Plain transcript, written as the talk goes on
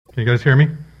Can you guys hear me?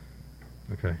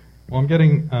 Okay. Well, I'm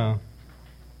getting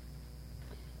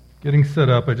set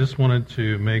up. I just wanted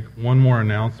to make one more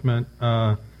announcement.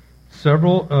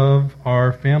 Several of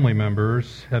our family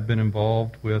members have been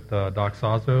involved with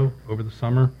Doxazo over the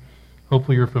summer.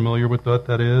 Hopefully you're familiar with what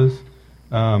that is.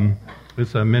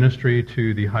 It's a ministry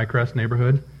to the Highcrest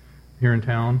neighborhood here in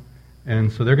town.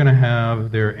 And so they're going to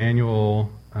have their annual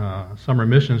summer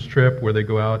missions trip where they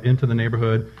go out into the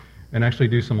neighborhood and actually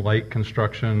do some light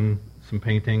construction, some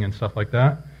painting and stuff like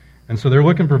that. And so they're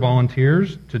looking for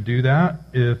volunteers to do that.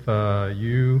 If it's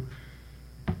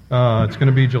going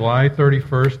to be July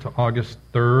 31st to August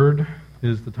 3rd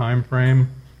is the time frame.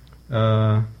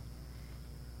 Let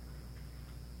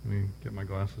me get my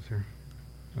glasses here.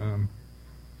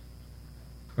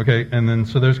 Okay, and then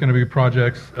so there's going to be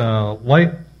projects,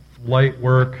 light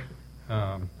work,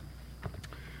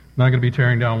 not going to be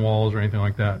tearing down walls or anything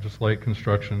like that, just light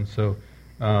construction. So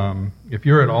if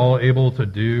you're at all able to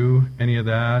do any of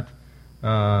that,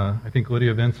 I think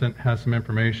Lydia Vincent has some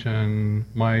information.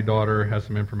 My daughter has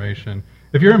some information.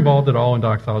 If you're involved at all in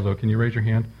Doxazo, can you raise your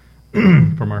hand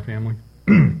from our family?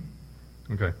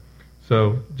 Okay.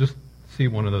 So just see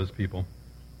one of those people,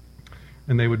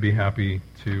 and they would be happy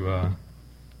to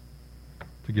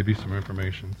give you some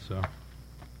information. So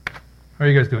how are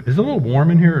you guys doing? Is it a little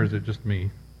warm in here, or is it just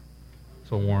me?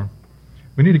 So warm.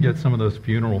 We need to get some of those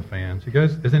funeral fans. You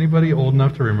guys, is anybody old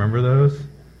enough to remember those?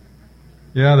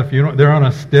 Yeah, the funeral. They're on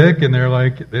a stick, and they're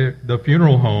like the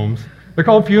funeral homes. They're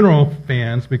called funeral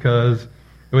fans because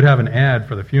it would have an ad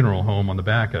for the funeral home on the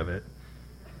back of it,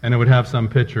 and it would have some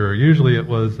picture. Usually, it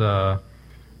was the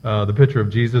picture of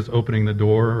Jesus opening the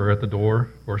door or at the door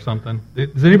or something.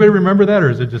 Does anybody remember that, or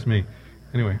is it just me?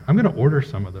 Anyway, I'm going to order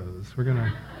some of those. We're going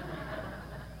to.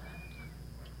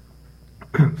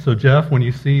 So Jeff, when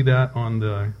you see that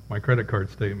on my credit card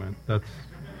statement, that's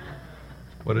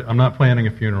what I'm not planning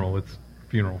a funeral. It's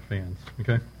funeral fans.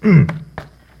 Okay.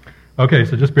 Okay.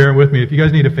 So just bear with me. If you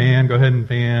guys need a fan, go ahead and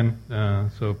fan.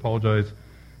 So apologize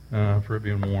for it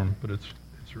being warm, but it's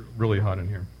really hot in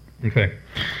here. Okay.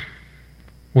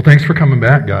 Well, thanks for coming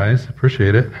back, guys.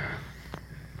 Appreciate it.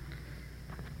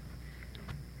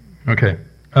 Okay.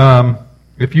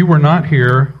 If you were not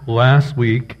here last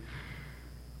week,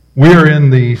 we are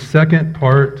in the second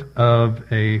part of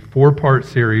a 4-part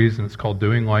series, and it's called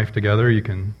Doing Life Together. You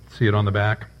can see it on the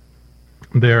back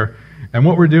there. And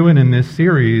what we're doing in this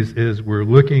series is we're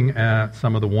looking at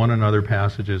some of the one another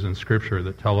passages in Scripture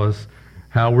that tell us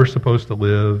how we're supposed to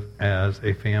live as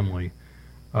a family.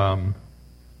 Now,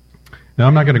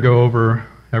 I'm not going to go over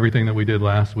everything that we did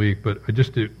last week, but I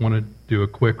just want to do a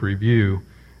quick review.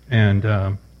 And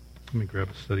let me grab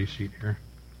a study sheet here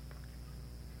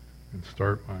and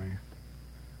start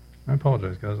I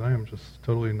apologize, guys. I am just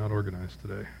totally not organized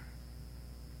today.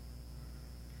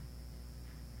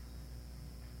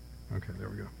 Okay, there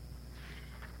we go.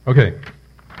 Okay.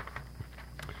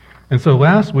 And so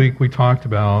last week we talked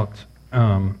about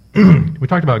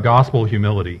gospel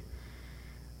humility.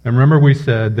 And remember we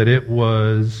said that it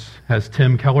was, as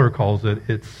Tim Keller calls it,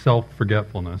 it's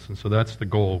self-forgetfulness. And so that's the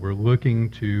goal. We're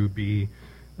looking to be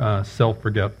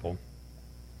self-forgetful.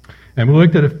 And we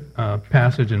looked at a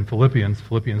passage in Philippians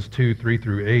 2, 3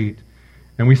 through 8.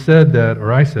 And we said that,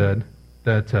 or I said,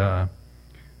 that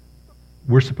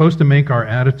we're supposed to make our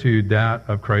attitude that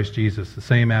of Christ Jesus, the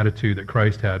same attitude that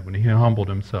Christ had when he humbled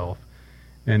himself.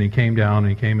 And he came down and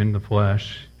he came in the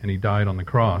flesh and he died on the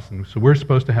cross. And so we're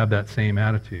supposed to have that same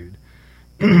attitude.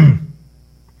 And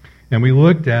we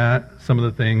looked at some of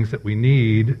the things that we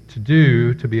need to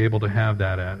do to be able to have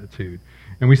that attitude.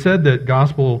 And we said that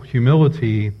gospel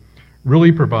humility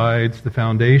really provides the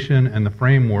foundation and the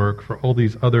framework for all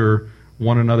these other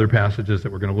one another passages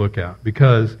that we're going to look at.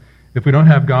 Because if we don't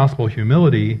have gospel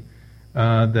humility,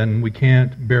 then we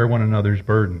can't bear one another's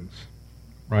burdens,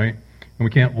 right? And we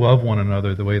can't love one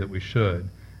another the way that we should.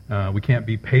 We can't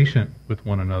be patient with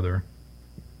one another.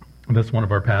 And that's one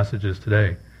of our passages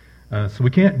today. So we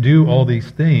can't do all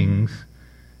these things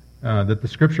that the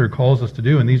Scripture calls us to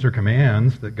do, and these are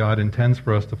commands that God intends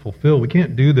for us to fulfill. We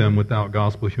can't do them without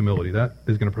gospel humility. That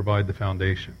is going to provide the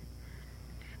foundation.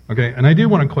 Okay, and I do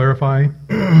want to clarify,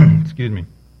 excuse me,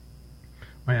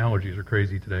 my allergies are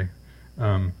crazy today.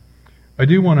 I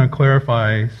do want to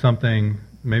clarify something,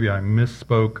 maybe I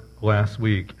misspoke last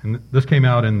week, and this came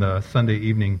out in the Sunday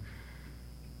evening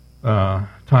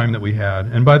time that we had.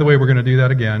 And by the way, we're going to do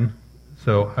that again.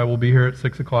 So I will be here at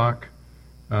 6 o'clock.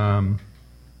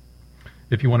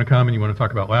 If you want to come and you want to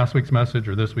talk about last week's message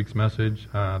or this week's message,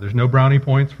 there's no brownie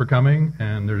points for coming,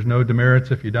 and there's no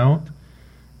demerits if you don't.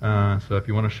 So if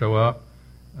you want to show up,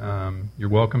 you're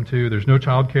welcome to. There's no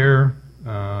child care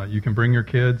You can bring your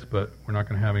kids, but we're not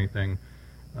going to have anything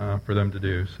for them to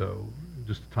do. So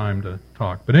just time to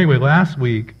talk. But anyway, last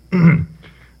week,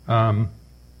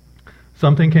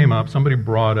 something came up. Somebody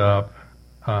brought up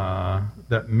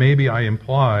that maybe I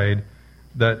implied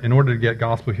that in order to get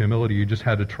gospel humility, you just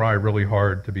had to try really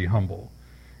hard to be humble.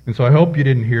 And so I hope you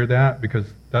didn't hear that, because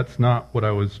that's not what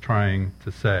I was trying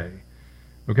to say.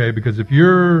 Okay, because if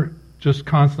you're just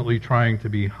constantly trying to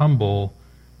be humble,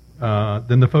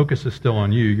 then the focus is still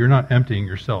on you. You're not emptying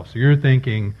yourself. So you're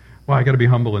thinking, well, I got to be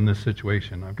humble in this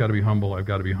situation. I've got to be humble. I've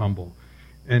got to be humble.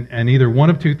 And either one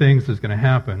of two things is going to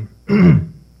happen.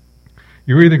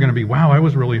 You're either going to be, wow, I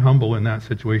was really humble in that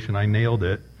situation. I nailed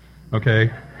it.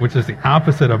 Okay, which is the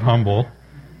opposite of humble,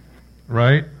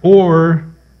 right? Or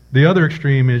the other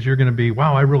extreme is you're going to be,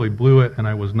 wow, I really blew it and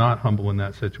I was not humble in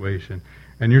that situation.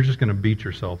 And you're just going to beat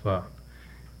yourself up.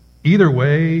 Either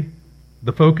way,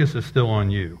 the focus is still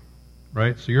on you,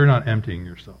 right? So you're not emptying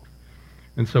yourself.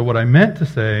 And so what I meant to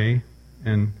say,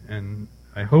 and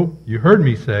I hope you heard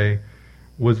me say,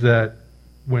 was that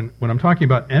when I'm talking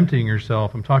about emptying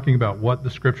yourself, I'm talking about what the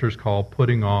Scriptures call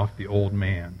putting off the old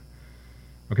man.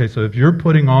 Okay, so if you're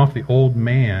putting off the old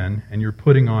man and you're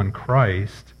putting on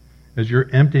Christ, as you're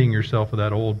emptying yourself of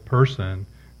that old person,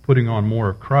 putting on more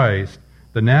of Christ,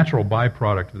 the natural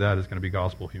byproduct of that is going to be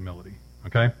gospel humility.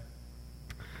 Okay?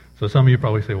 So some of you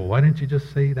probably say, well, why didn't you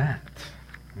just say that?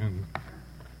 And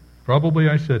probably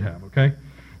I should have, okay?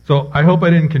 So I hope I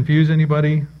didn't confuse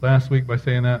anybody last week by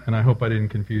saying that, and I hope I didn't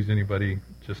confuse anybody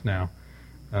just now.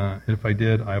 If I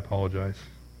did, I apologize.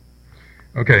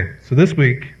 Okay, so this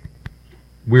week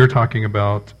we're talking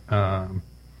about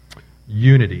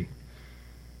unity.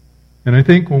 And I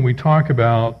think when we talk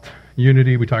about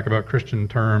unity, we talk about Christian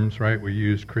terms, right? We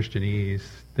use Christianese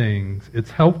things. It's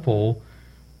helpful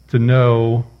to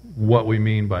know what we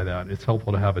mean by that. It's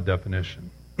helpful to have a definition.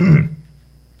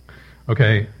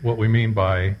 Okay, what we mean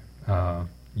by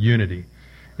unity.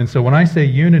 And so when I say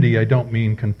unity, I don't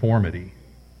mean conformity.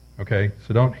 Okay,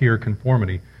 so don't hear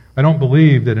conformity. I don't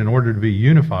believe that in order to be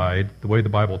unified, the way the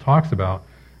Bible talks about,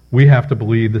 we have to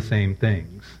believe the same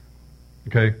things,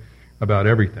 okay, about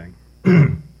everything.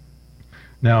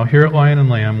 Now, here at Lion and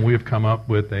Lamb, we have come up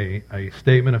with a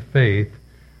statement of faith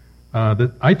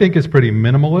that I think is pretty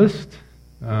minimalist.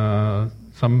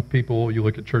 Some people, you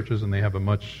look at churches and they have a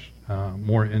much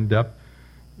more in-depth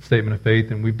statement of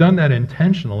faith, and we've done that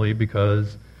intentionally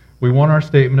because we want our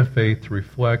statement of faith to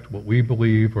reflect what we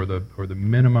believe or the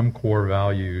minimum core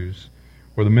values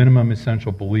or the minimum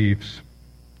essential beliefs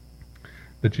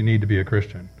that you need to be a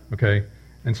Christian, okay?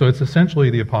 And so it's essentially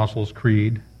the Apostles'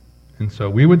 Creed. And so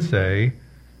we would say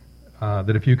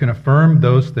that if you can affirm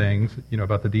those things, you know,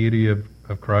 about the deity of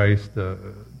Christ,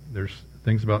 there's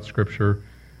things about Scripture,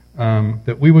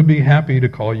 that we would be happy to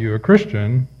call you a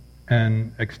Christian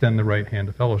and extend the right hand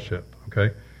of fellowship, okay?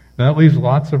 And that leaves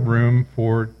lots of room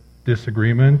for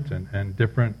disagreement and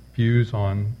different views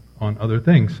on other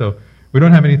things. So we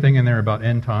don't have anything in there about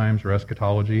end times or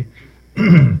eschatology.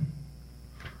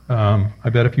 I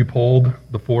bet if you polled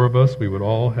the four of us, we would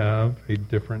all have a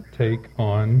different take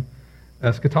on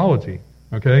eschatology,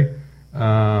 okay?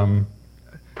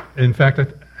 In fact,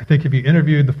 I think if you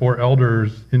interviewed the four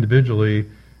elders individually,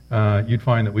 you'd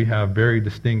find that we have very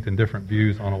distinct and different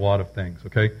views on a lot of things,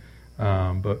 okay?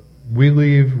 But we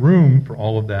leave room for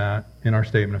all of that in our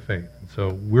statement of faith. And so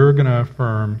we're going to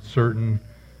affirm certain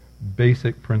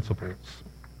basic principles.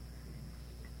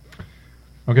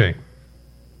 Okay.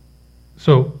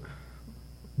 So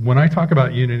when I talk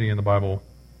about unity in the Bible,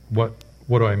 what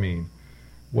do I mean?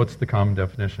 What's the common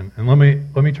definition? And let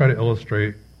me try to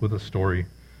illustrate with a story.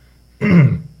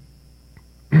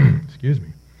 Excuse me.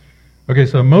 Okay,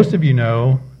 so most of you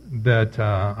know that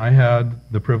I had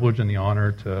the privilege and the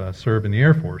honor to serve in the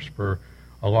Air Force for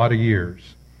a lot of years.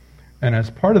 And as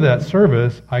part of that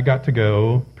service, I got to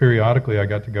go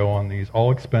on these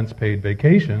all-expense-paid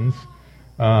vacations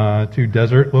to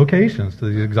desert locations, to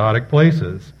these exotic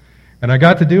places. And I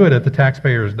got to do it at the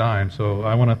taxpayer's dime, so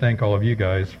I want to thank all of you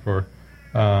guys for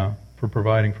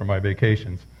providing for my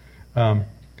vacations.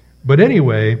 But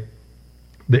anyway,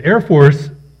 the Air Force,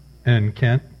 and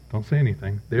Kent, don't say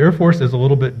anything, the Air Force is a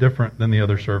little bit different than the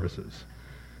other services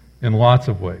in lots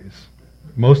of ways.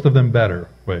 Most of them better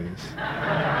ways.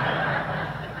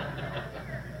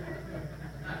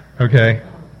 Okay?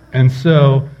 And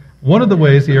so one of the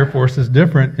ways the Air Force is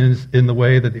different is in the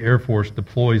way that the Air Force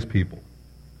deploys people.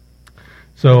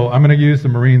 So I'm going to use the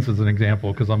Marines as an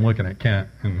example because I'm looking at Kent,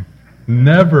 and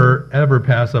never, ever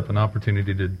pass up an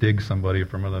opportunity to dig somebody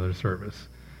from another service.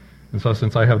 And so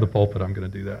since I have the pulpit, I'm going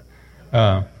to do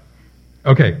that.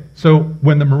 Okay, so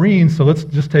when the Marines, so let's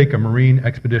just take a Marine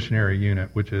Expeditionary Unit,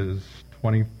 which is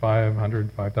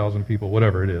 2,500, 5,000 people,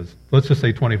 whatever it is. Let's just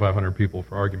say 2,500 people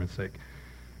for argument's sake.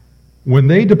 When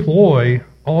they deploy,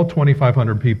 all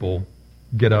 2,500 people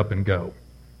get up and go.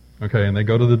 Okay, and they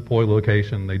go to the deploy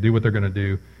location, they do what they're going to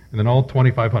do, and then all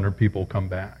 2,500 people come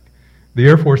back. The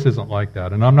Air Force isn't like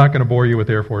that, and I'm not going to bore you with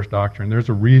Air Force doctrine. There's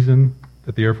a reason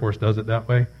that the Air Force does it that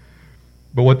way.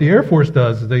 But what the Air Force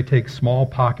does is they take small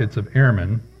pockets of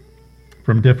airmen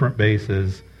from different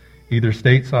bases, either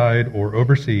stateside or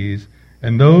overseas,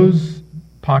 and those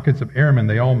pockets of airmen,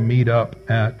 they all meet up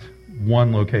at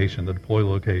one location, the deploy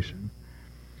location.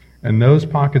 And those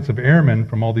pockets of airmen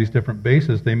from all these different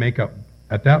bases, they make up,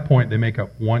 at that point, they make up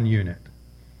one unit.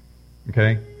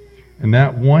 Okay? And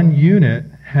that one unit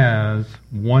has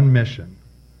one mission.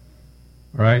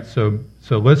 All right? So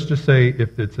let's just say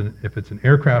if it's an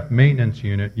aircraft maintenance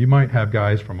unit, you might have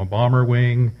guys from a bomber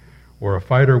wing or a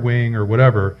fighter wing or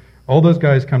whatever. All those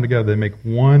guys come together, they make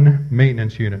one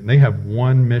maintenance unit, and they have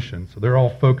one mission. So they're all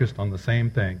focused on the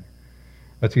same thing.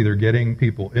 That's either getting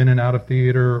people in and out of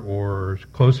theater or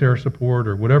close air support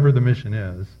or whatever the mission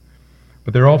is.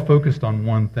 But they're all focused on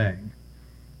one thing.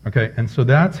 Okay, and so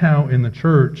that's how in the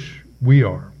church we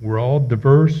are. We're all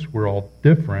diverse, we're all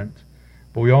different,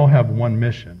 but we all have one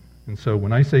mission. And so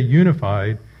when I say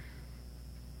unified,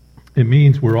 it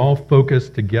means we're all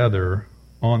focused together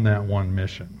on that one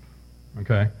mission.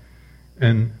 Okay?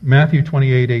 And Matthew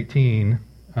 28:18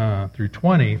 through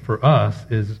 20 for us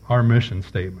is our mission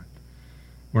statement.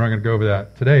 We're not going to go over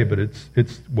that today, but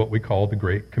it's what we call the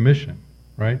Great Commission,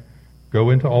 right? Go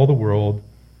into all the world,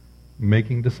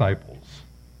 making disciples,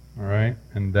 all right?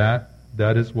 And that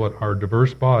is what our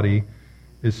diverse body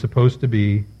is supposed to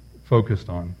be focused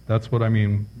on. That's what I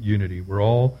mean, unity. We're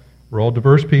all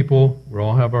diverse people. We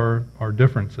all have our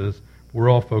differences. But we're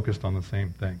all focused on the same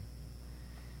thing.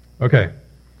 Okay,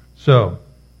 so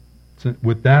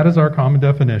with that as our common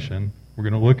definition, we're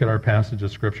going to look at our passage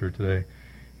of Scripture today.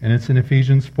 And it's in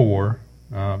Ephesians 4,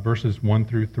 verses 1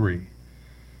 through 3.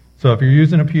 So if you're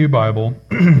using a Pew Bible,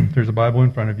 there's a Bible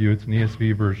in front of you. It's an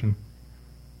ESV version.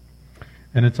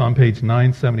 And it's on page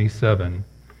 977.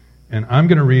 And I'm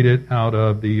going to read it out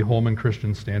of the Holman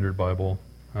Christian Standard Bible.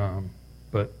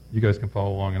 But you guys can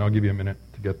follow along, and I'll give you a minute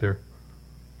to get there.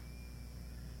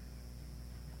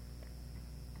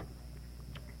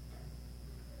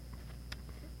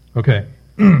 Okay.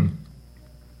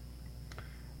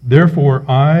 Therefore,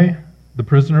 I, the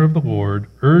prisoner of the Lord,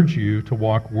 urge you to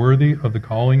walk worthy of the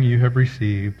calling you have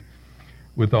received,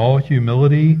 with all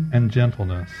humility and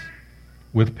gentleness,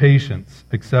 with patience,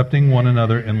 accepting one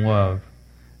another in love,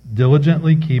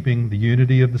 diligently keeping the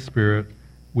unity of the Spirit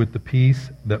with the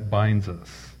peace that binds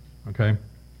us. Okay?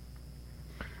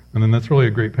 And then that's really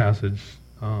a great passage.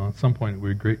 At some point it would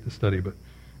be great to study, but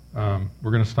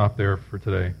we're going to stop there for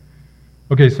today.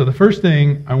 Okay, so the first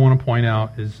thing I want to point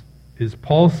out is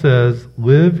Paul says,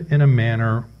 live in a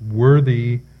manner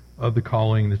worthy of the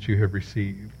calling that you have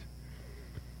received.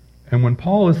 And when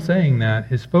Paul is saying that,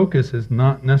 his focus is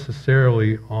not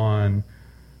necessarily on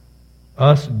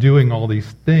us doing all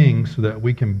these things so that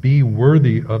we can be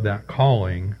worthy of that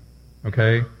calling,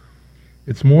 okay?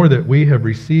 It's more that we have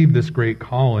received this great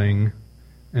calling,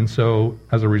 and so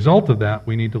as a result of that,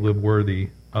 we need to live worthy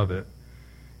of it.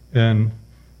 And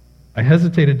I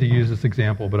hesitated to use this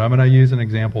example, but I'm going to use an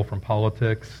example from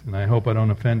politics, and I hope I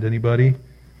don't offend anybody.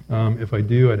 If I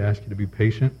do, I'd ask you to be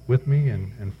patient with me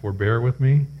and forbear with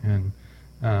me and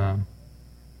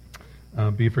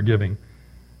be forgiving.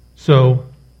 So,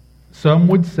 some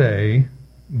would say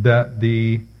that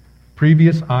the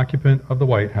previous occupant of the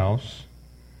White House,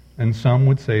 and some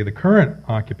would say the current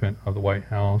occupant of the White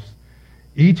House,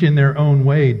 each in their own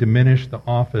way diminish the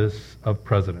office of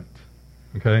president.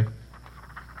 Okay?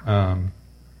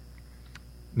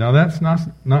 Now that's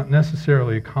not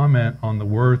necessarily a comment on the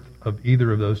worth of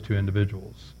either of those two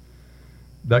individuals.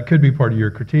 That could be part of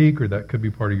your critique, or that could be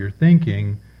part of your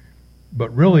thinking, but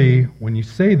really, when you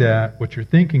say that, what you're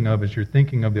thinking of is you're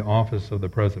thinking of the office of the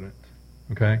president.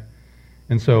 Okay?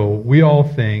 And so we all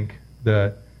think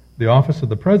that the office of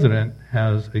the president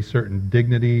has a certain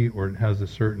dignity, or it has a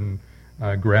certain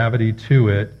gravity to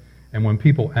it, and when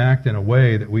people act in a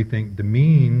way that we think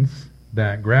demeans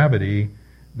that gravity,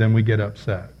 then we get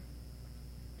upset.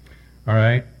 All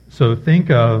right? So think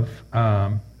about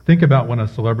when a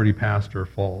celebrity pastor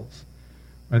falls.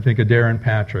 I think of Darren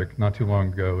Patrick not too long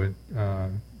ago at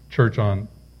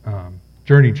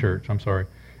Journey Church,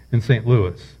 in St.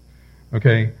 Louis.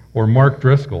 Okay? Or Mark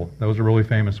Driscoll, that was a really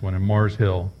famous one in Mars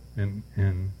Hill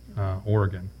in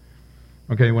Oregon.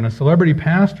 Okay, when a celebrity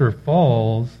pastor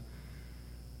falls,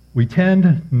 we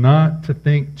tend not to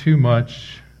think too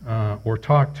much or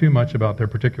talk too much about their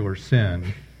particular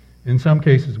sin. In some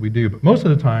cases we do, but most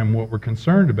of the time what we're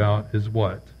concerned about is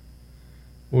what?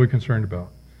 What are we concerned about?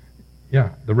 Yeah,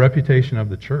 the reputation of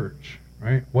the church,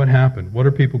 right? What happened? What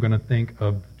are people going to think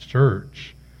of the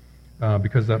church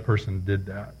because that person did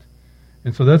that?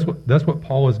 And so that's what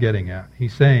Paul is getting at.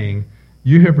 He's saying,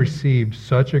 you have received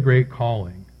such a great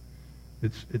calling.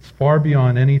 It's far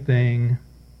beyond anything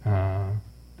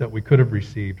that we could have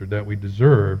received or that we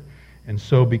deserve. And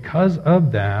so because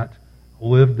of that,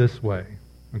 live this way.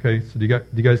 Okay, so do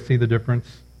you guys see the difference,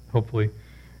 hopefully,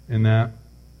 in that?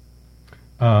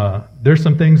 There's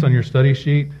some things on your study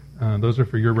sheet. Those are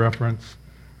for your reference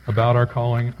about our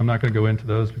calling. I'm not going to go into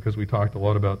those because we talked a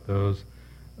lot about those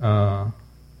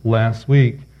last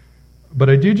week. But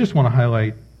I do just want to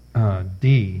highlight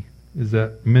D, is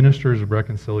that ministers of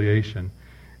reconciliation.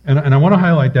 And I want to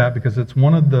highlight that because that's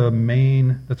one of the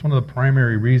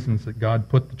primary reasons that God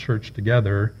put the church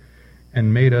together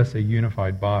and made us a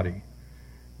unified body,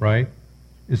 right?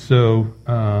 So,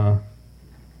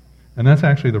 and that's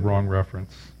actually the wrong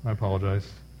reference. I apologize.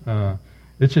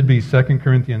 It should be 2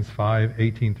 Corinthians 5,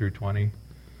 18 through 20.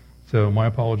 So my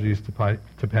apologies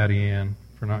to Patty Ann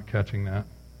for not catching that.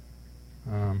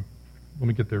 Let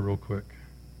me get there real quick.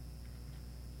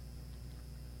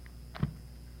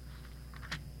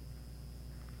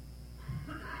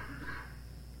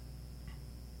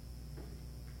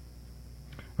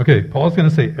 Okay, Paul's going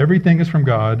to say, everything is from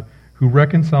God, who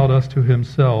reconciled us to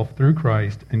himself through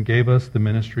Christ and gave us the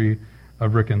ministry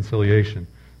of reconciliation.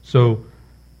 So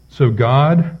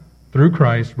God, through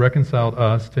Christ, reconciled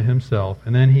us to himself,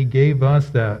 and then he gave us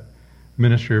that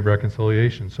ministry of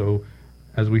reconciliation. So,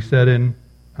 as we said in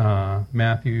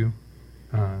Matthew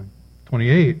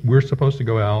 28, we're supposed to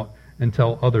go out and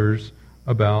tell others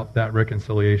about that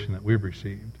reconciliation that we've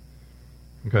received.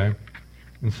 Okay?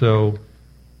 And so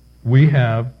we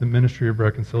have the ministry of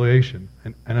reconciliation.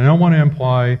 And I don't want to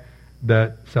imply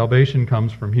that salvation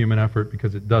comes from human effort,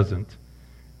 because it doesn't.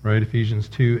 Right? Ephesians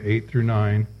 2, 8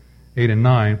 and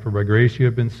 9, for by grace you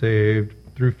have been saved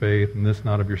through faith, and this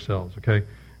not of yourselves. Okay?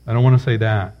 I don't want to say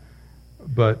that.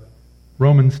 But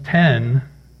Romans 10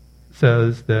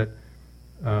 says that,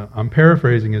 I'm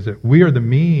paraphrasing, is that we are the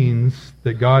means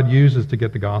that God uses to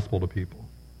get the gospel to people.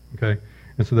 Okay?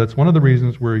 And so that's one of the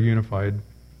reasons we're unified.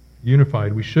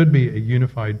 We should be a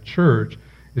unified church,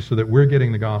 is so that we're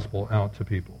getting the gospel out to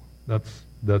people. That's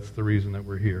the reason that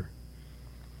we're here.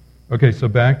 Okay, so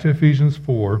back to Ephesians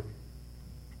 4.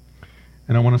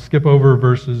 And I want to skip over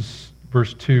verse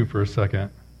 2 for a second.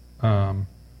 And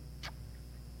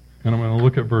I'm going to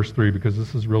look at verse 3, because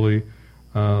this is really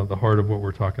the heart of what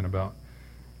we're talking about.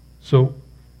 So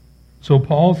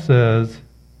Paul says,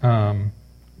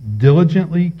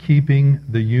 diligently keeping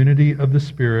the unity of the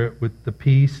Spirit with the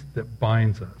peace that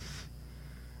binds us.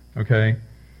 Okay?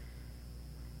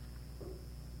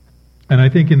 And I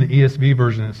think in the ESV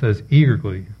version it says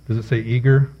eagerly. Does it say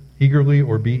eager? Eagerly,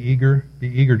 or be eager? Be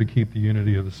eager to keep the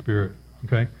unity of the Spirit.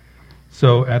 Okay?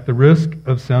 So at the risk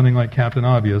of sounding like Captain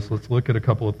Obvious, let's look at a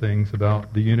couple of things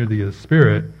about the unity of the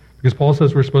Spirit. Because Paul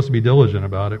says we're supposed to be diligent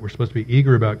about it. We're supposed to be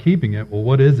eager about keeping it. Well,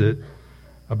 what is it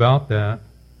about that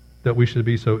we should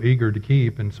be so eager to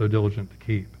keep and so diligent to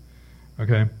keep?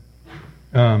 Okay?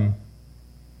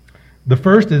 The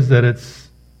first is that it's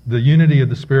the unity of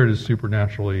the Spirit is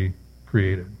supernaturally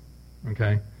created.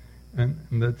 Okay? And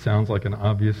that sounds like an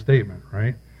obvious statement,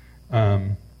 right?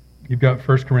 You've got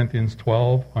 1 Corinthians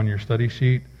 12 on your study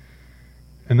sheet,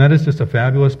 and that is just a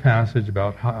fabulous passage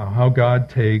about how God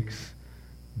takes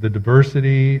the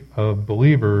diversity of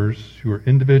believers who are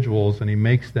individuals and he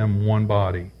makes them one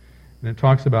body. And it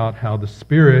talks about how the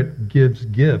Spirit gives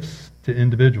gifts to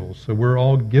individuals. So we're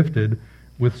all gifted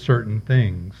with certain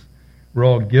things. We're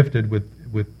all gifted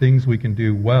with things we can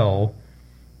do well,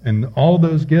 and all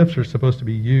those gifts are supposed to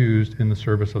be used in the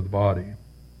service of the body.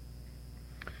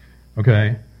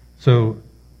 Okay? So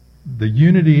the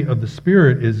unity of the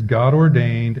Spirit is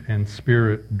God-ordained and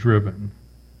Spirit-driven.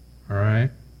 All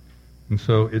right? And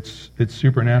so it's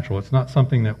supernatural. It's not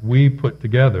something that we put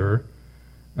together,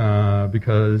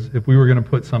 because if we were going to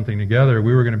put something together,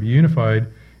 we were going to be unified.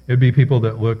 It'd be people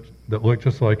that look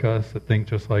just like us, that think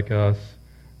just like us,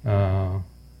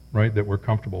 right? That we're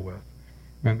comfortable with.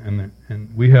 And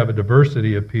we have a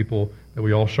diversity of people that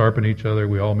we all sharpen each other.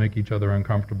 We all make each other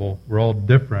uncomfortable. We're all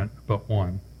different, but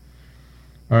one.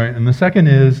 All right. And the second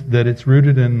is that it's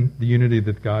rooted in the unity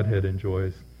that Godhead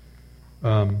enjoys.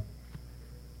 Over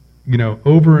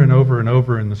and over and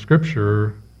over in the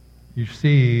Scripture, you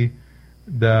see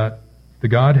that the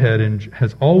Godhead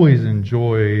has always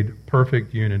enjoyed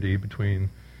perfect unity between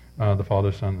the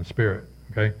Father, Son, and the Spirit.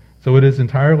 Okay? So it is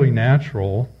entirely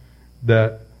natural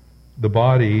that the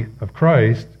body of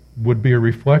Christ would be a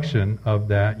reflection of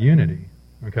that unity.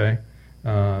 Okay?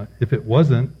 If it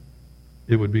wasn't,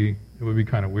 it would be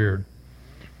kind of weird.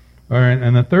 All right,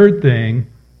 and the third thing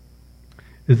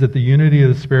is that the unity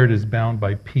of the Spirit is bound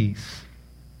by peace.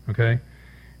 Okay?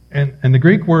 And the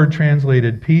Greek word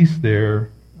translated peace there,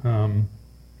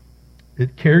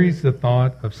 it carries the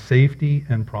thought of safety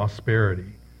and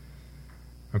prosperity.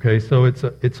 Okay, so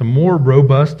it's a more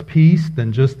robust peace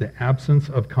than just the absence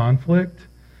of conflict.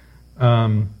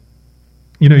 You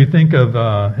think of,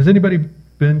 has anybody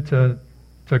been to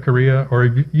Korea? Or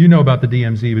you know about the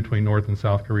DMZ between North and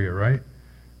South Korea, right?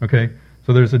 Okay,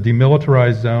 so there's a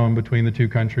demilitarized zone between the two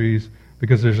countries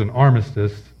because there's an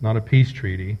armistice, not a peace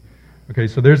treaty. Okay,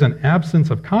 so there's an absence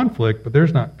of conflict, but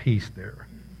there's not peace there.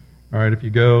 All right, if you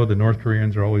go, the North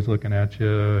Koreans are always looking at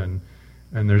you, and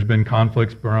there's been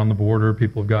conflicts around the border.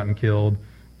 People have gotten killed.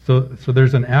 So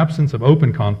there's an absence of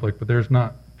open conflict, but there's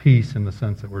not peace in the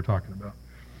sense that we're talking about.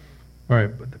 All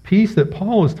right, but the peace that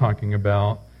Paul is talking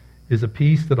about is a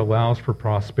peace that allows for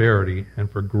prosperity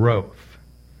and for growth.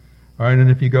 All right,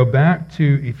 and if you go back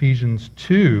to Ephesians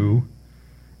 2,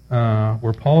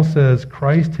 where Paul says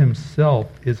Christ himself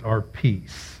is our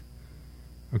peace.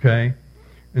 Okay?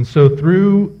 And so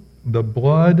through the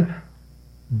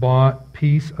blood-bought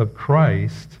peace of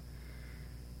Christ,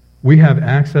 we have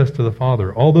access to the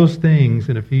Father. All those things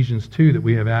in Ephesians 2 that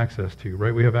we have access to,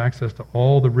 right? We have access to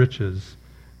all the riches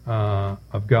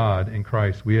of God in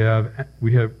Christ.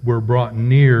 We're brought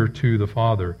near to the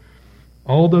Father.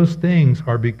 All those things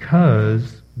are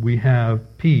because we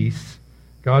have peace.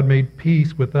 God made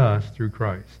peace with us through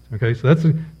Christ. Okay, so that's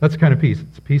the kind of peace.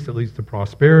 It's a peace that leads to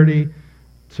prosperity,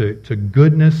 to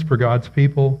goodness for God's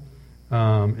people.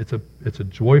 It's a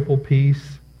joyful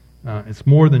peace. It's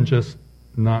more than just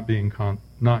not being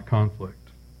not conflict.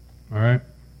 All right.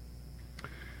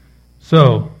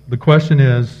 So the question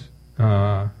is,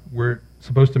 we're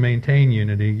supposed to maintain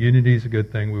unity. Unity is a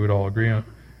good thing. We would all agree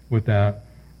with that.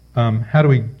 How do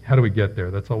we get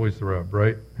there? That's always the rub,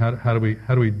 right? How do we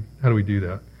do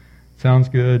that? Sounds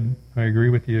good. I agree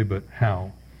with you, but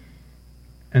how?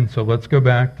 And so let's go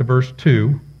back to verse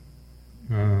 2.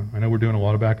 I know we're doing a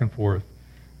lot of back and forth.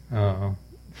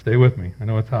 Stay with me. I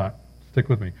know it's hot. Stick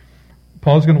with me.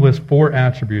 Paul's going to list 4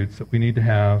 attributes that we need to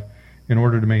have in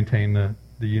order to maintain the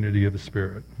unity of the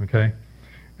Spirit. Okay?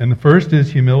 And the first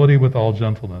is humility with all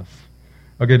gentleness.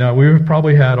 Okay, now we've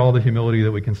probably had all the humility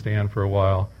that we can stand for a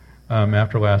while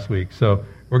after last week. So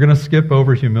we're going to skip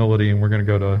over humility and we're going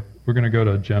to go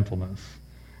to gentleness.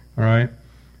 All right?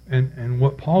 And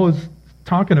what Paul is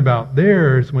talking about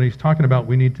there is when he's talking about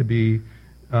we need to be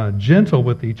gentle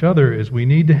with each other, is we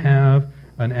need to have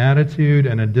an attitude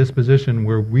and a disposition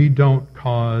where we don't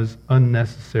cause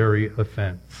unnecessary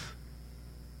offense.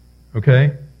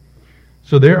 Okay?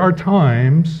 So there are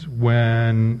times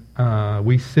when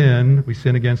we sin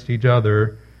against each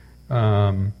other,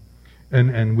 and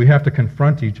we have to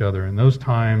confront each other. In those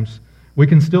times, we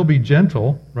can still be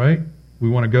gentle, right? We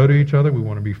want to go to each other. We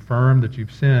want to be firm that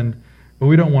you've sinned, but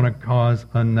we don't want to cause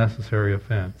unnecessary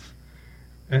offense.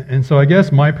 And so I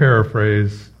guess my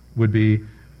paraphrase would be,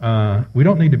 we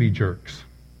don't need to be jerks.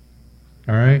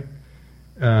 All right?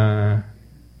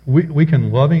 We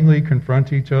can lovingly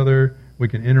confront each other. We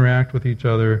can interact with each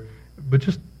other, but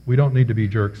just we don't need to be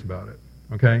jerks about it.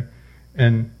 Okay?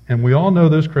 And we all know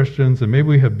those Christians, and maybe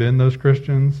we have been those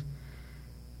Christians,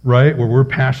 right? Where we're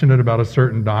passionate about a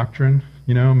certain doctrine.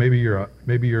 You know, maybe you're a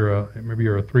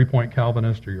 3-point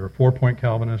Calvinist, or you're a 4-point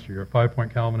Calvinist, or you're a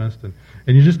 5-point Calvinist, and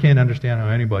you just can't understand how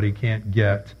anybody can't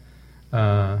get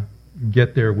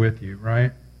there with you,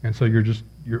 right? And so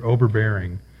you're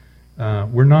overbearing.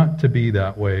 We're not to be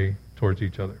that way towards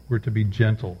each other. We're to be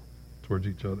gentle towards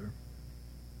each other.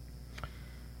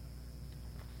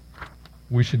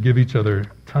 We should give each other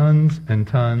tons and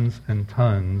tons and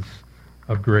tons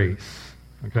of grace.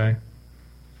 Okay?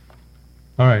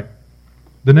 All right.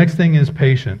 The next thing is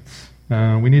patience.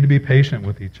 We need to be patient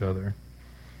with each other.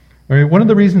 All right. One of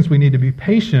the reasons we need to be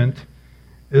patient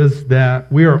is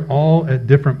that we are all at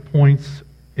different points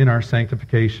in our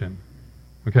sanctification.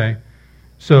 Okay?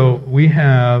 So we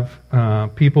have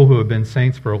people who have been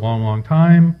saints for a long, long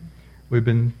time. We've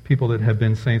been people that have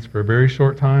been saints for a very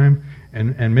short time.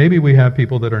 And maybe we have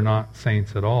people that are not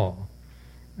saints at all.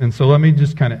 And so let me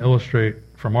just kind of illustrate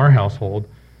from our household.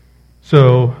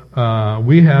 So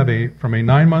we have from a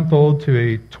 9-month-old to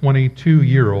a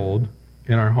 22-year-old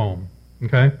in our home.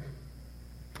 Okay?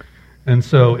 And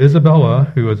so Isabella,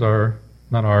 who is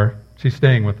she's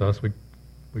staying with us. We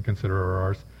consider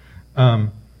her ours.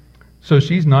 So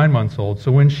she's 9 months old.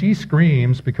 So when she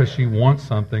screams because she wants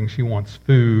something, she wants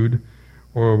food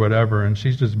or whatever, and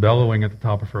she's just bellowing at the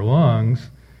top of her lungs,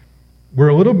 we're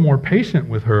a little more patient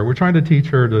with her. We're trying to teach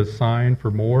her to sign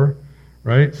for more,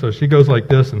 right? So she goes like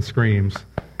this and screams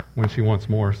when she wants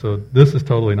more. So this is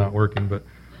totally not working, but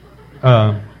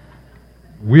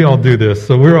we all do this.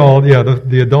 So we're all,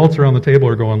 the adults around the table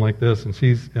are going like this, and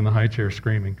she's in the high chair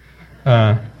screaming.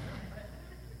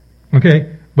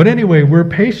 Okay, but anyway, we're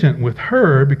patient with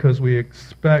her because we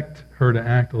expect her to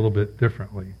act a little bit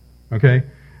differently. Okay?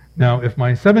 Now, if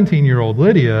my 17-year-old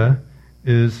Lydia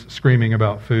is screaming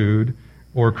about food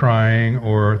or crying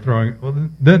or throwing, well,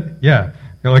 then,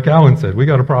 like Alan said, we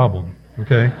got a problem.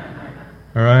 Okay?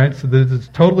 All right? So this is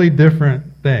a totally different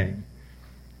thing.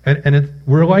 And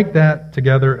we're like that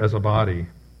together as a body.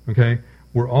 Okay?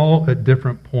 We're all at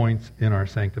different points in our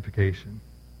sanctification.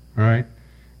 All right?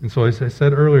 And so as I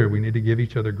said earlier, we need to give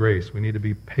each other grace. We need to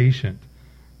be patient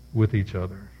with each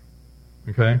other.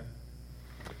 Okay?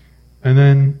 And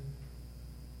then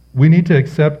we need to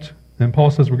accept, and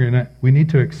Paul says we need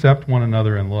to accept one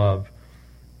another in love.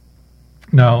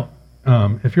 Now,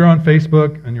 if you're on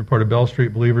Facebook and you're part of Bell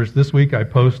Street Believers, this week I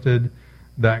posted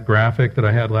that graphic that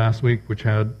I had last week, which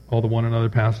had all the one another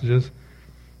passages.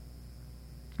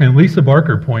 And Lisa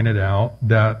Barker pointed out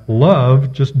that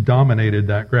love just dominated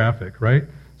that graphic, right?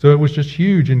 So it was just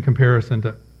huge in comparison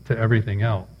to everything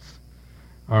else.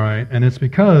 All right? And it's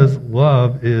because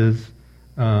love is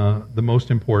the most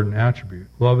important attribute.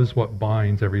 Love is what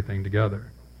binds everything together.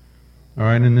 All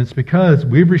right? And it's because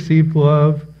we've received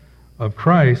love of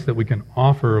Christ that we can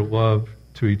offer love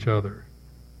to each other.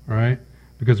 All right?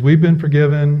 Because we've been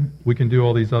forgiven, we can do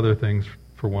all these other things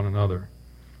for one another.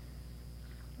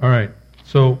 All right.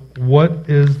 So what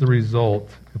is the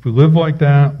result? If we live like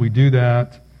that, we do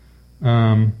that,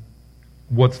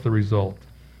 what's the result?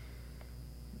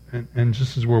 And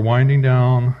just as we're winding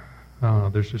down,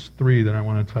 there's just 3 that I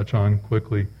want to touch on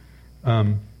quickly.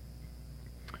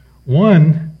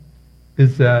 One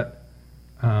is that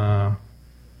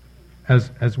as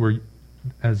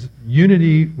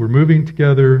unity, we're moving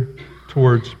together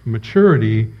towards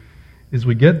maturity, is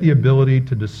we get the ability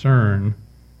to discern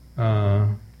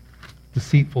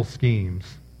deceitful schemes.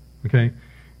 Okay?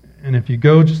 And if you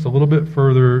go just a little bit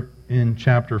further in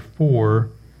chapter 4,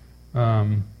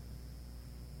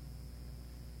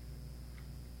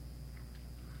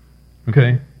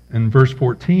 okay, in verse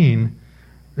 14,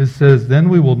 it says, "Then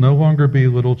we will no longer be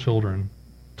little children,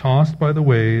 tossed by the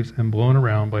waves and blown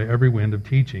around by every wind of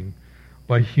teaching,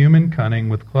 by human cunning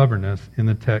with cleverness in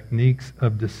the techniques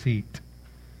of deceit."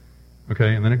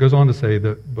 Okay, and then it goes on to say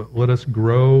that, "But let us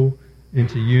grow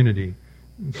into unity."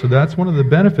 So that's one of the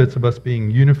benefits of us being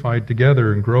unified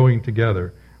together and growing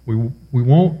together. We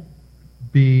won't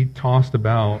be tossed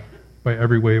about by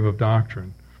every wave of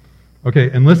doctrine. Okay,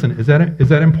 and listen, is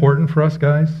that important for us,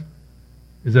 guys?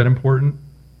 Is that important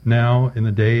now in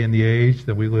the day and the age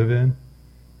that we live in?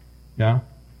 Yeah?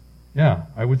 Yeah,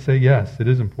 I would say yes, it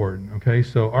is important. Okay,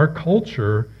 so our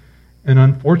culture, and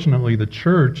unfortunately the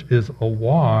church, is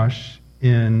awash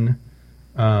in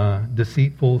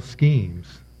deceitful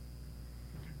schemes.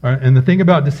 All right, and the thing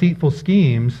about deceitful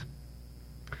schemes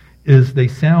is they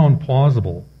sound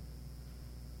plausible.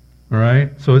 All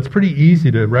right, so it's pretty easy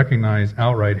to recognize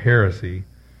outright heresy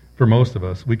for most of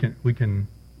us. We can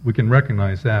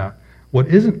recognize that. What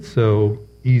isn't so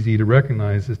easy to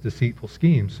recognize is deceitful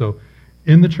schemes. So,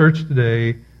 in the church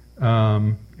today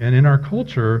and in our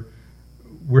culture,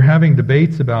 we're having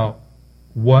debates about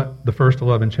what the first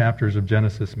 11 chapters of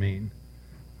Genesis mean,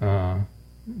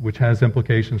 which has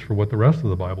implications for what the rest of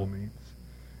the Bible means.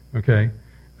 Okay,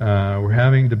 we're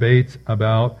having debates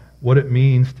about what it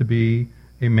means to be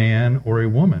a man or a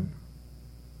woman.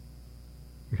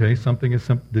 Okay, something is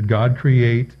simple. Did God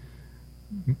create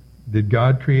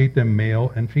them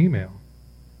male and female?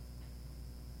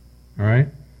 All right?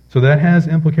 So that has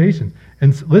implications.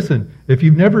 And listen, if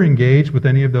you've never engaged with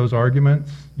any of those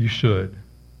arguments, you should.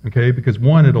 Okay? Because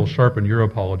one, it'll sharpen your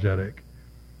apologetic.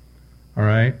 All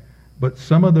right? But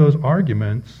some of those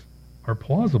arguments are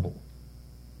plausible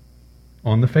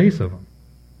on the face of them.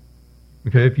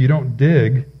 Okay? If you don't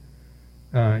dig,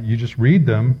 you just read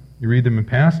them. You read them in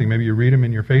passing. Maybe you read them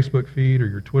in your Facebook feed or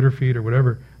your Twitter feed or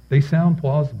whatever. They sound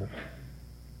plausible.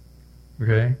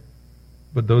 Okay?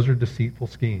 But those are deceitful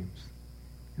schemes.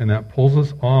 And that pulls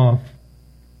us off,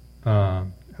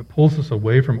 it pulls us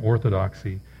away from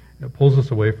orthodoxy. It pulls us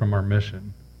away from our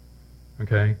mission.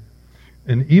 Okay?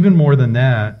 And even more than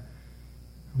that,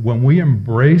 when we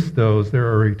embrace those,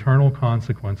 there are eternal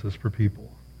consequences for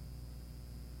people.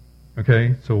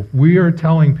 Okay? So if we are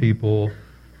telling people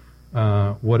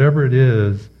whatever it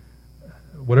is,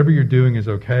 whatever you're doing is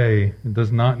okay. It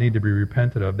does not need to be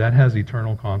repented of. That has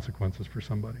eternal consequences for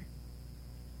somebody.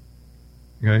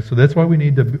 Okay, so that's why we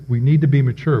need to be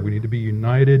mature. We need to be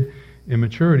united in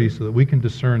maturity so that we can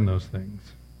discern those things.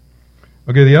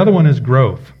 Okay, the other one is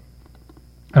growth.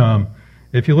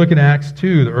 If you look at Acts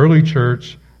 2, the early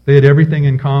church, they had everything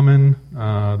in common.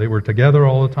 They were together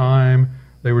all the time.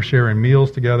 They were sharing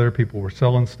meals together. People were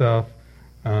selling stuff.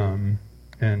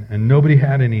 And nobody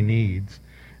had any needs.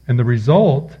 And the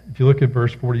result, if you look at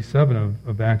verse 47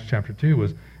 of Acts chapter 2,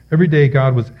 was every day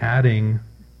God was adding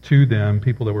to them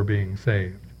people that were being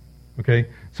saved. Okay?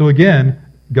 So again,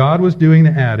 God was doing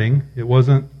the adding. It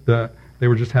wasn't that they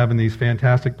were just having these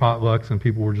fantastic potlucks and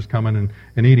people were just coming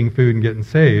and eating food and getting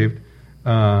saved.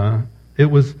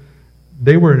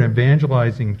 They were an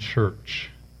evangelizing church.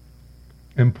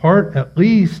 And part, at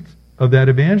least, of that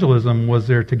evangelism was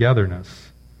their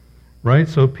togetherness. Right?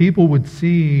 So people would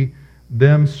see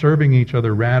them serving each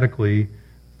other radically,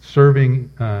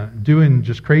 doing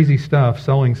just crazy stuff,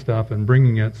 selling stuff and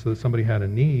bringing it so that somebody had a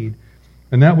need.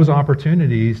 And that was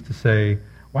opportunities to say,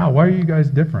 wow, why are you guys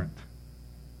different?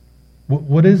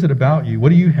 What is it about you? What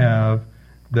do you have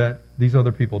that these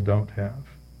other people don't have?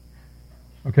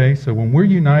 Okay, so when we're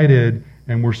united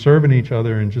and we're serving each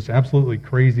other in just absolutely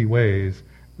crazy ways,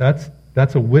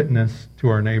 that's a witness to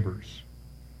our neighbors.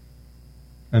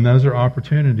 And those are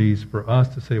opportunities for us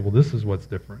to say, well, this is what's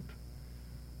different.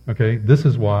 Okay, this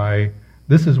is why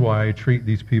I treat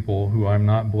these people who I'm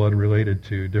not blood related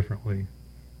to differently.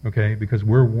 Okay, because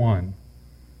we're one.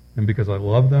 And because I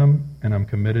love them and I'm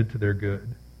committed to their good.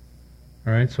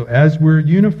 All right, so as we're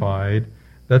unified,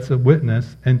 that's a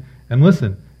witness. And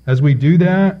listen, as we do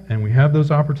that and we have those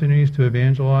opportunities to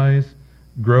evangelize,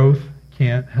 growth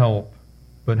can't help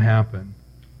but happen.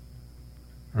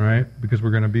 All right, because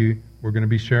we're going to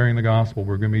be sharing the gospel.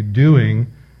 We're going to be doing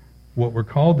what we're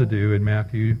called to do in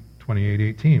Matthew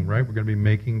 28:18, right? We're going to be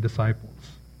making disciples.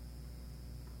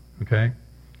 Okay?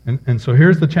 And so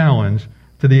here's the challenge.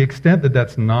 To the extent that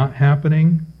that's not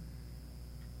happening,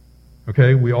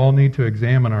 okay, we all need to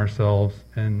examine ourselves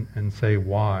and say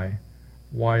why.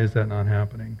 Why is that not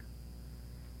happening?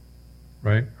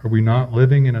 Right? Are we not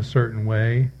living in a certain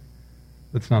way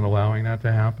that's not allowing that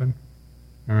to happen?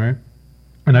 All right?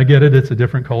 And I get it, it's a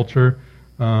different culture.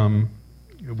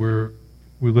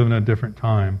 We live in a different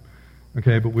time.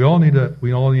 Okay, but we all need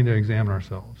to examine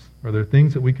ourselves. Are there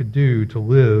things that we could do to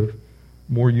live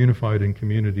more unified in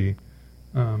community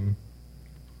that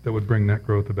would bring that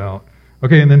growth about?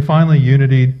 Okay, and then finally,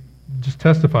 unity just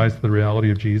testifies to the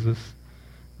reality of Jesus,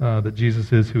 that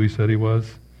Jesus is who he said he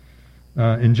was.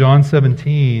 In John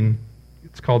 17,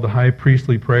 it's called the high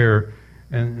priestly prayer,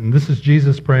 and this is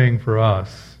Jesus praying for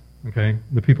us, okay,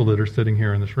 the people that are sitting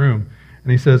here in this room.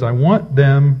 And he says, I want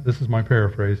them, this is my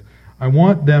paraphrase, I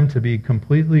want them to be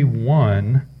completely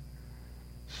one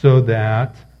so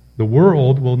that the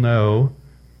world will know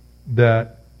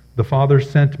that the Father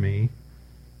sent me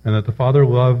and that the Father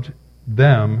loved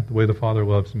them the way the Father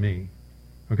loves me.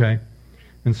 Okay?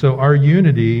 And so our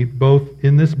unity, both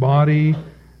in this body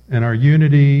and our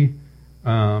unity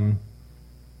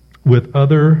with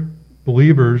other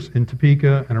believers in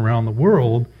Topeka and around the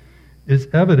world, is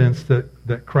evidence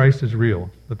that Christ is real,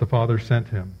 that the Father sent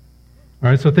him. All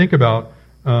right, so think about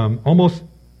almost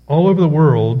all over the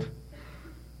world,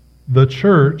 the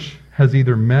church has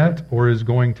either met or is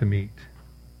going to meet.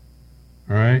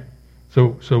 All right,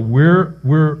 so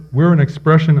we're an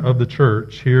expression of the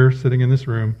church here, sitting in this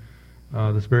room,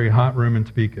 this very hot room in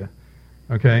Topeka.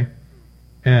 Okay,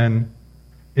 and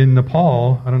in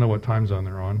Nepal, I don't know what time zone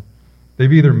they're on.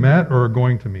 They've either met or are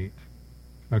going to meet.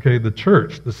 Okay, the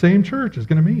church, the same church is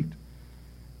going to meet.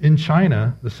 In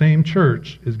China, the same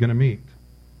church is going to meet.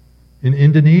 In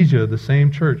Indonesia, the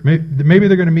same church. Maybe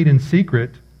they're going to meet in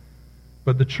secret,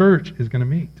 but the church is going to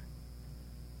meet.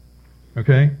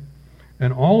 Okay?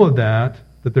 And all of that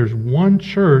there's one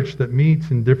church that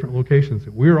meets in different locations,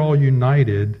 that we're all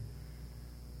united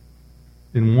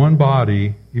in one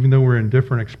body, even though we're in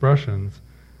different expressions,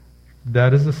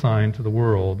 that is a sign to the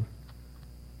world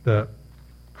that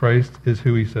Christ is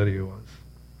who he said he was.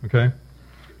 Okay?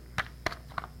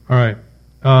 All right.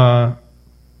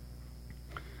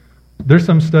 There's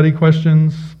some study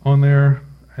questions on there.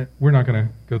 We're not going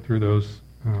to go through those.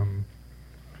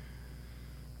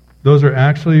 Those are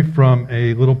actually from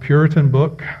a little Puritan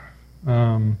book,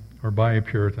 or by a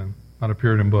Puritan, not a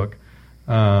Puritan book.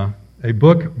 A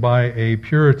book by a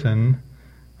Puritan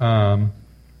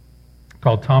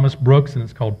called Thomas Brooks, and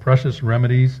it's called Precious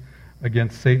Remedies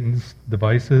Against Satan's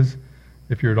Devices,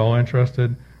 if you're at all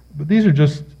interested. But these are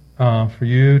just for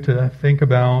you to think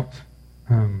about,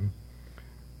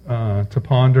 to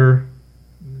ponder.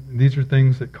 these are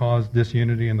things that cause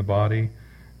disunity in the body.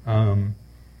 And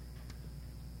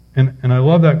I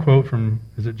love that quote from,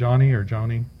 is it Johnny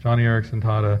Erickson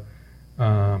Tada.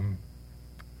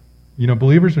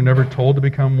 Believers are never told to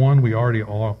become one. We already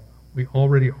are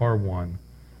one.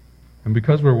 And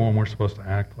because we're one, we're supposed to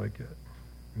act like it.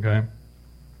 Okay?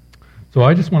 So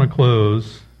I just want to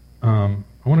close. I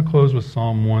want to close with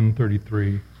Psalm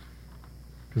 133,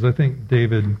 because I think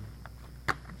David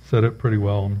said it pretty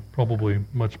well, and probably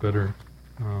much better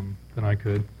than I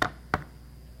could.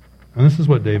 And this is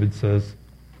what David says.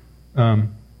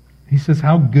 He says,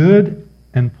 "How good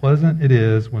and pleasant it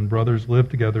is when brothers live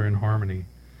together in harmony.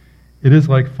 It is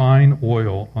like fine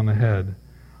oil on the head,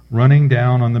 running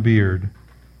down on the beard,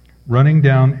 running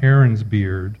down Aaron's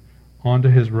beard onto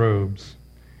his robes.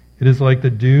 It is like the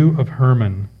dew of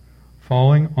Hermon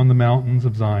falling on the mountains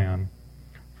of Zion.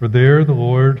 For there the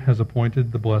Lord has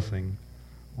appointed the blessing.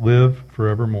 Live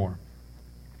forevermore."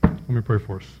 Let me pray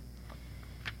for us.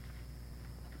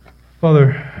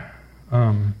 Father,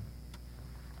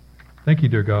 thank you,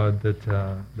 dear God,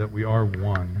 that we are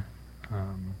one.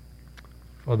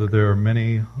 Father, there are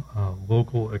many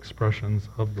local expressions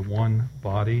of the one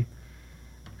body,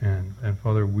 and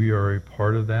Father, we are a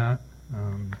part of that.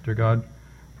 Dear God,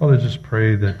 Father, just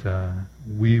pray that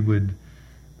we would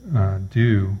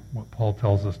do what Paul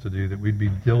tells us to do, that we'd be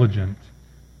diligent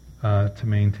to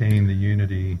maintain the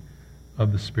unity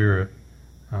of the Spirit,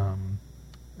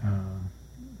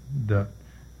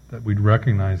 that we'd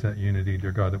recognize that unity,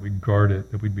 dear God, that we'd guard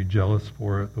it, that we'd be jealous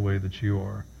for it the way that you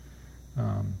are.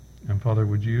 And Father,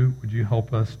 would you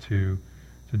help us to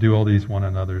do all these one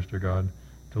another's, dear God,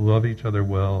 to love each other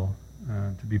well,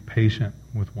 to be patient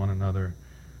with one another,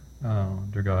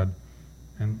 dear God,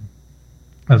 and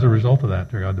as a result of that,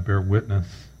 dear God, to bear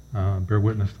witness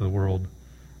to the world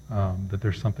that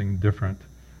there's something different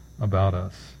about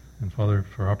us, and Father,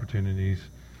 for opportunities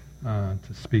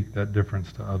to speak that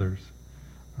difference to others.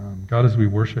 God, as we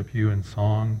worship you in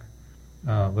song,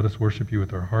 let us worship you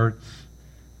with our hearts.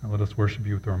 Let us worship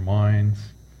you with our minds,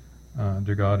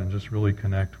 dear God, and just really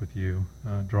connect with you.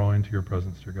 Draw into your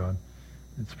presence, dear God.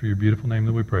 It's for your beautiful name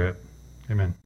that we pray it. Amen.